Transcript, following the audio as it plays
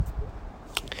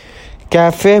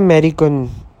Cafe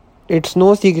American. It's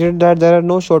no secret that there are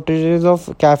no shortages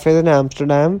of cafes in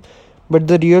Amsterdam, but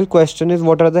the real question is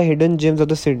what are the hidden gems of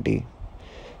the city?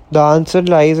 The answer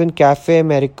lies in Cafe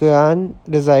American,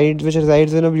 which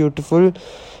resides in a beautiful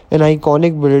and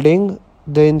iconic building.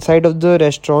 The inside of the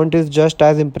restaurant is just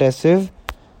as impressive,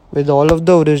 with all of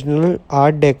the original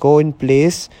Art Deco in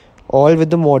place, all with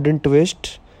the modern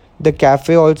twist. The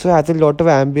cafe also has a lot of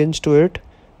ambience to it,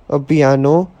 a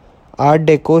piano, Art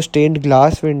Deco stained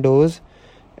glass windows,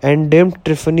 and dimmed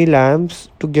Tiffany lamps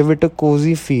to give it a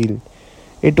cozy feel.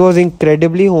 It was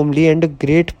incredibly homely and a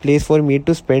great place for me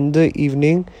to spend the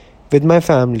evening with my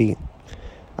family.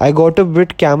 I got a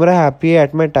bit camera happy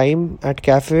at my time at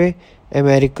Cafe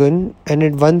American,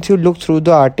 and once you look through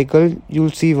the article, you'll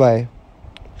see why.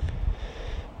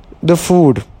 The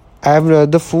food. I have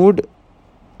the food.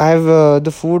 I have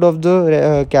the food of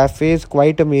the cafe is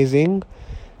quite amazing.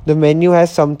 The menu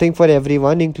has something for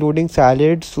everyone, including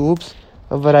salad, soups,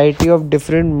 a variety of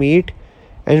different meat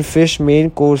and fish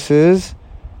main courses,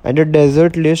 and a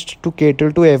dessert list to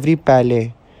cater to every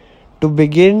palate. To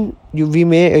begin, you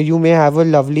may have a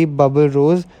lovely bubble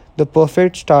rose, the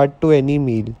perfect start to any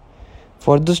meal.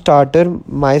 For the starter,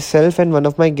 myself and one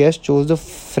of my guests chose the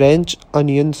French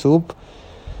onion soup.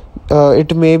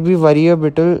 It may be worry a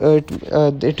bit.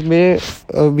 It may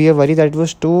be a worry that it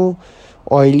was too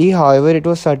oily. However, it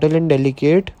was subtle and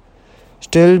delicate,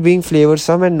 still being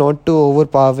flavoursome and not too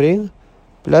overpowering.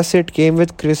 Plus, it came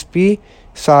with crispy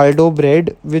sourdough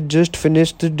bread, which just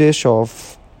finished the dish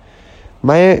off.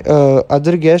 My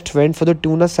other guest went for the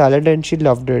tuna salad and she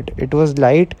loved it. It was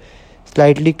light,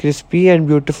 slightly crispy, and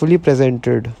beautifully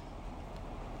presented.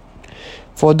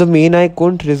 For the main, I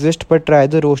couldn't resist but try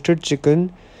the roasted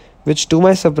chicken, which to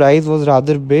my surprise was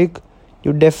rather big.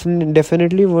 You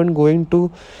definitely weren't going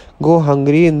to go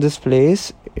hungry in this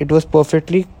place. It was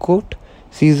perfectly cooked,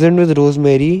 seasoned with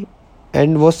rosemary,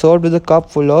 and was served with a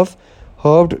cup full of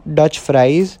herbed Dutch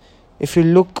fries. If you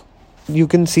look, you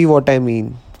can see what I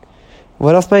mean.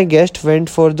 One of my guests went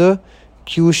for the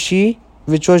quiche,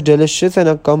 which was delicious and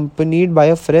accompanied by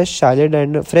a fresh salad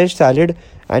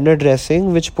and a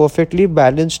dressing, which perfectly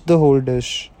balanced the whole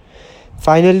dish.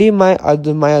 Finally, my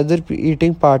other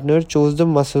eating partner chose the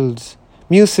mussels,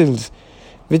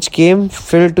 which came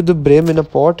filled to the brim in a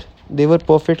pot. They were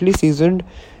perfectly seasoned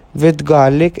with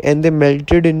garlic and they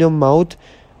melted in your mouth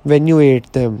when you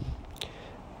ate them.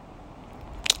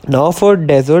 Now for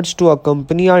desserts, to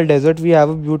accompany our dessert, we have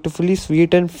a beautifully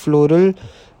sweet and floral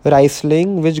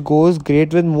Riesling, which goes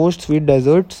great with most sweet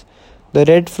desserts. The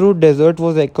red fruit dessert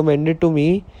was recommended to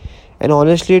me, and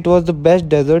honestly, it was the best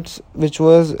desserts which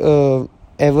was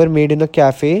ever made in a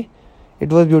cafe. It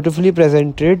was beautifully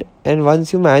presented, and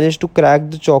once you manage to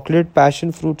crack the chocolate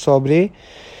passion fruit sorbet,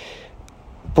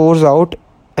 pours out,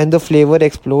 and the flavor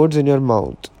explodes in your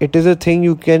mouth. It is a thing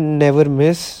you can never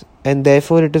miss, and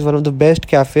therefore, it is one of the best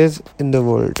cafes in the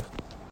world.